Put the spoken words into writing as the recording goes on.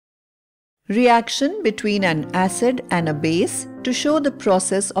Reaction between an acid and a base to show the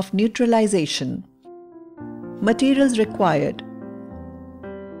process of neutralization. Materials required: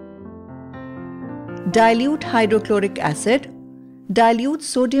 dilute hydrochloric acid, dilute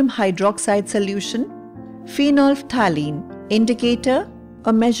sodium hydroxide solution, phenolphthalein, indicator,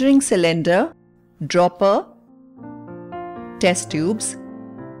 a measuring cylinder, dropper, test tubes.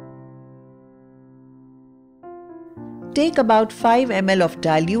 Take about 5 ml of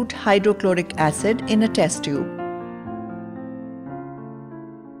dilute hydrochloric acid in a test tube.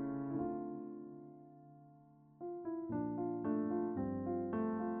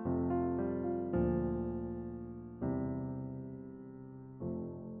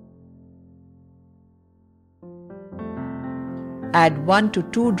 Add 1 to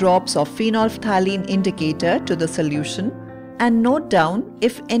 2 drops of phenolphthalein indicator to the solution and note down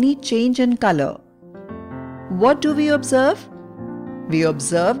if any change in color. What do we observe? We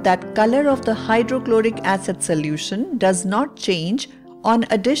observe that color of the hydrochloric acid solution does not change on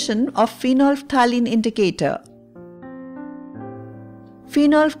addition of phenolphthalein indicator.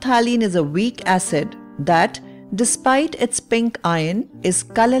 Phenolphthalein is a weak acid that, despite its pink ion, is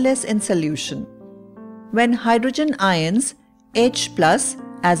colorless in solution. When hydrogen ions H+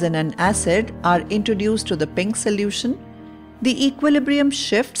 as in an acid are introduced to the pink solution, the equilibrium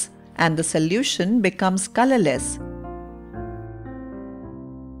shifts and the solution becomes colorless.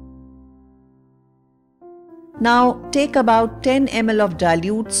 Now take about 10 ml of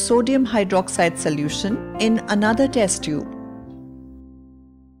dilute sodium hydroxide solution in another test tube.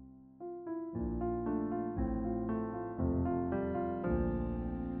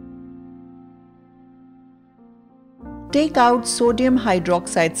 Take out sodium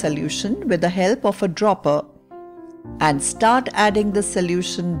hydroxide solution with the help of a dropper and start adding the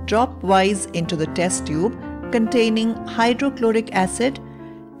solution drop-wise into the test tube containing hydrochloric acid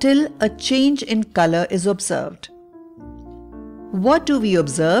till a change in color is observed. What do we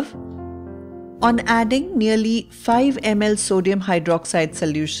observe? On adding nearly 5 ml sodium hydroxide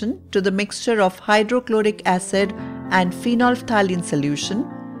solution to the mixture of hydrochloric acid and phenolphthalein solution,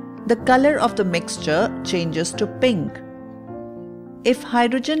 the color of the mixture changes to pink. If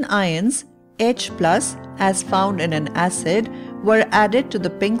hydrogen ions H+ as found in an acid were added to the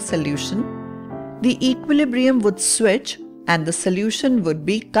pink solution, the equilibrium would switch and the solution would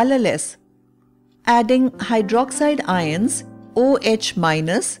be colorless. Adding hydroxide ions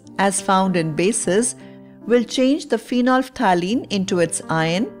OH- as found in bases will change the phenolphthalein into its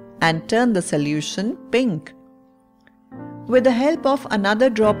ion and turn the solution pink. With the help of another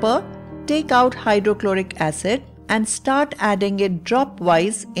dropper, take out hydrochloric acid and start adding it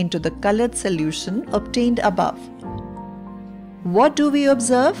drop-wise into the colored solution obtained above. What do we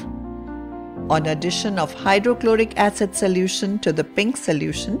observe? On addition of hydrochloric acid solution to the pink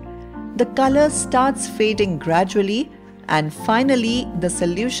solution, the color starts fading gradually and finally the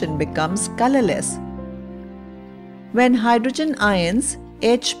solution becomes colorless. When hydrogen ions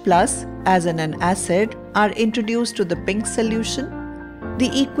H+ as in an acid are introduced to the pink solution, the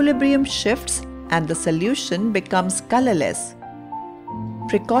equilibrium shifts and the solution becomes colorless.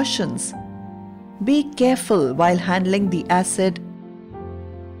 Precautions: be careful while handling the acid